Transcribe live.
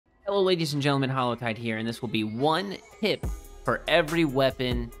Hello ladies and gentlemen, Hollowtide here, and this will be one tip for every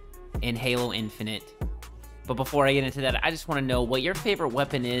weapon in Halo Infinite. But before I get into that, I just want to know what your favorite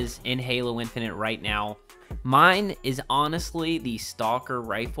weapon is in Halo Infinite right now. Mine is honestly the Stalker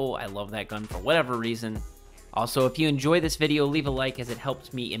Rifle. I love that gun for whatever reason. Also, if you enjoy this video, leave a like as it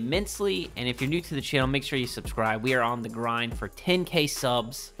helps me immensely. And if you're new to the channel, make sure you subscribe. We are on the grind for 10K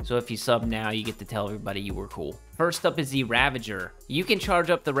subs. So if you sub now, you get to tell everybody you were cool. First up is the Ravager. You can charge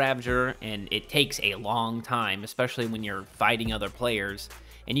up the Ravager, and it takes a long time, especially when you're fighting other players.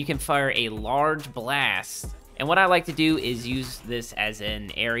 And you can fire a large blast. And what I like to do is use this as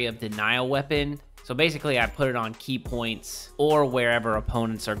an area of denial weapon. So basically, I put it on key points or wherever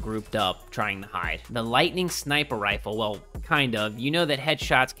opponents are grouped up trying to hide. The Lightning Sniper Rifle, well, kind of. You know that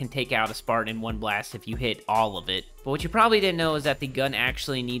headshots can take out a Spartan in one blast if you hit all of it. But what you probably didn't know is that the gun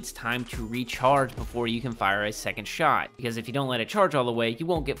actually needs time to recharge before you can fire a second shot. Because if you don't let it charge all the way, you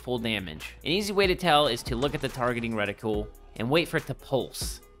won't get full damage. An easy way to tell is to look at the targeting reticle and wait for it to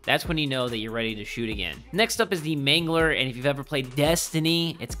pulse. That's when you know that you're ready to shoot again. Next up is the Mangler, and if you've ever played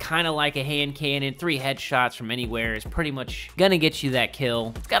Destiny, it's kind of like a hand cannon. 3 headshots from anywhere is pretty much gonna get you that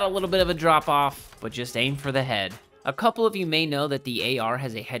kill. It's got a little bit of a drop off, but just aim for the head. A couple of you may know that the AR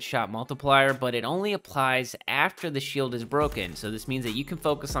has a headshot multiplier, but it only applies after the shield is broken. So this means that you can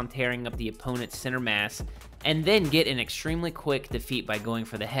focus on tearing up the opponent's center mass and then get an extremely quick defeat by going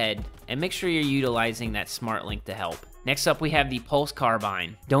for the head. And make sure you're utilizing that smart link to help. Next up, we have the Pulse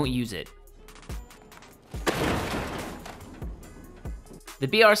Carbine. Don't use it. The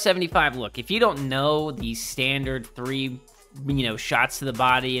BR-75, look, if you don't know the standard 3 shots to the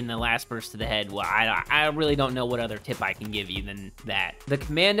body and the last burst to the head, well, I really don't know what other tip I can give you than that. The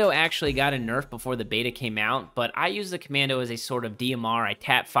Commando actually got a nerf before the beta came out, but I use the Commando as a sort of DMR. I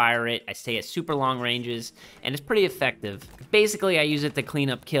tap fire it, I stay at super long ranges, and it's pretty effective. Basically, I use it to clean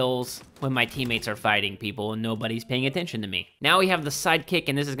up kills when my teammates are fighting people and nobody's paying attention to me. Now we have the Sidekick,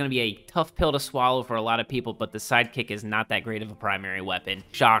 and this is going to be a tough pill to swallow for a lot of people, but the Sidekick is not that great of a primary weapon.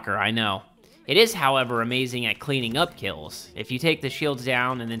 Shocker, I know. It is, however, amazing at cleaning up kills. If you take the shields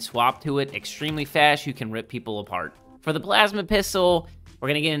down and then swap to it extremely fast, you can rip people apart. For the plasma pistol, we're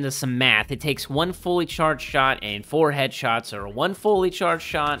going to get into some math. It takes 1 fully charged shot and 4 headshots, or 1 fully charged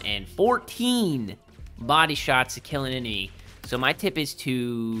shot and 14 body shots to kill an enemy. So my tip is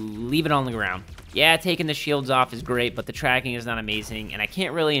to leave it on the ground. Yeah, taking the shields off is great, but the tracking is not amazing, and I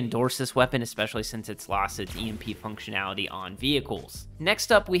can't really endorse this weapon, especially since it's lost its EMP functionality on vehicles.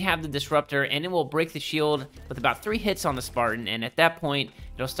 Next up, we have the Disruptor, and it will break the shield with about 3 hits on the Spartan, and at that point,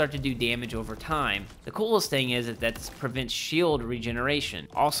 it'll start to do damage over time. The coolest thing is that this prevents shield regeneration.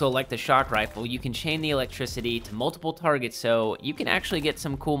 Also, like the Shock Rifle, you can chain the electricity to multiple targets, so you can actually get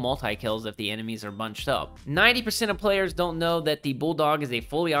some cool multi-kills if the enemies are bunched up. 90% of players don't know that the Bulldog is a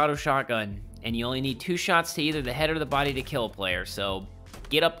fully auto shotgun, and you only need 2 shots to either the head or the body to kill a player, so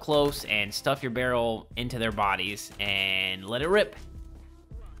get up close and stuff your barrel into their bodies and let it rip.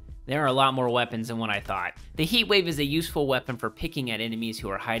 There are a lot more weapons than what I thought. The Heatwave is a useful weapon for picking at enemies who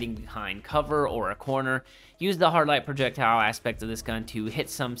are hiding behind cover or a corner. Use the hard light projectile aspect of this gun to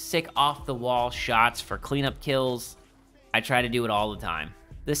hit some sick off-the-wall shots for cleanup kills. I try to do it all the time.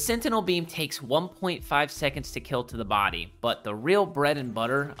 The Sentinel Beam takes 1.5 seconds to kill to the body, but the real bread and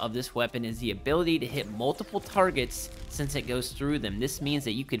butter of this weapon is the ability to hit multiple targets since it goes through them. This means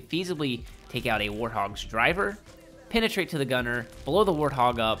that you could feasibly take out a Warthog's driver, penetrate to the gunner, blow the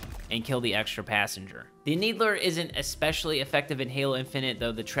Warthog up, and kill the extra passenger. The Needler isn't especially effective in Halo Infinite,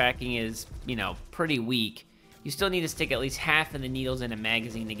 though the tracking is, pretty weak. You still need to stick at least half of the needles in a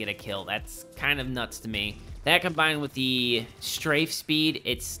magazine to get a kill. That's kind of nuts to me. That combined with the strafe speed,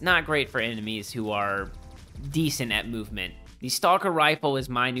 it's not great for enemies who are decent at movement. The Stalker Rifle is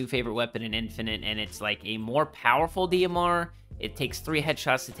my new favorite weapon in Infinite, and it's like a more powerful DMR. It takes 3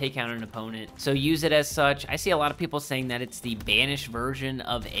 headshots to take out an opponent, so use it as such. I see a lot of people saying that it's the banished version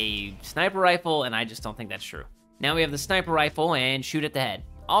of a sniper rifle, and I just don't think that's true. Now we have the Sniper Rifle, and shoot at the head.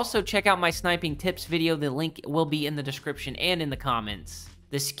 Also, check out my sniping tips video. The link will be in the description and in the comments.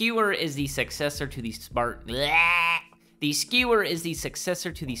 The Skewer is the successor to the Spartan. The Skewer is the successor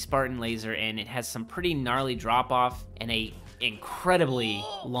to the Spartan laser, and it has some pretty gnarly drop-off and a incredibly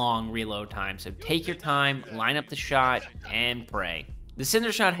long reload time. So take your time, line up the shot, and pray. The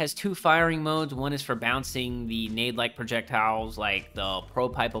Cindershot has 2 firing modes. One is for bouncing the nade-like projectiles like the Pro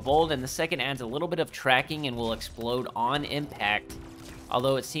Pipe of old, and the second adds a little bit of tracking and will explode on impact,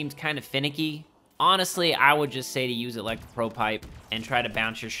 although it seems kind of finicky. Honestly, I would just say to use it like the Pro Pipe. and try to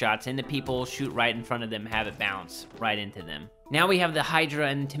bounce your shots into people, shoot right in front of them, have it bounce right into them. Now we have the Hydra,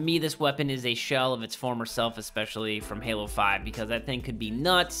 and to me this weapon is a shell of its former self, especially from Halo 5, because that thing could be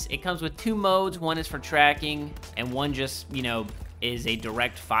nuts. It comes with 2 modes. One is for tracking, and one just, you know, is a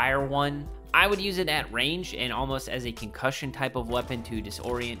direct fire one. I would use it at range and almost as a concussion type of weapon to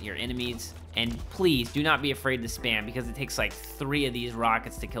disorient your enemies. And please do not be afraid to spam, because it takes like 3 of these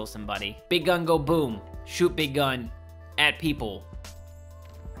rockets to kill somebody. Big gun, go boom. Shoot big gun at people.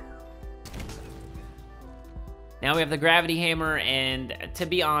 Now we have the gravity hammer, and to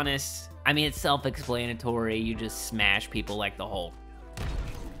be honest, I mean, it's self-explanatory. You just smash people like the Hulk.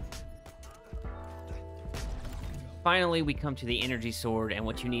 Finally, we come to the energy sword, and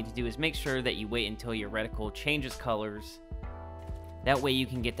what you need to do is make sure that you wait until your reticle changes colors. That way you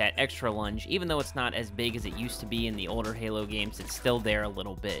can get that extra lunge. Even though it's not as big as it used to be in the older Halo games, it's still there a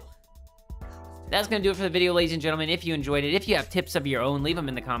little bit. That's going to do it for the video, ladies and gentlemen. If you enjoyed it, if you have tips of your own, leave them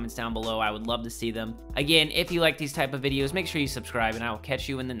in the comments down below. I would love to see them. Again, if you like these type of videos, make sure you subscribe, and I will catch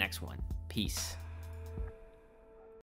you in the next one. Peace.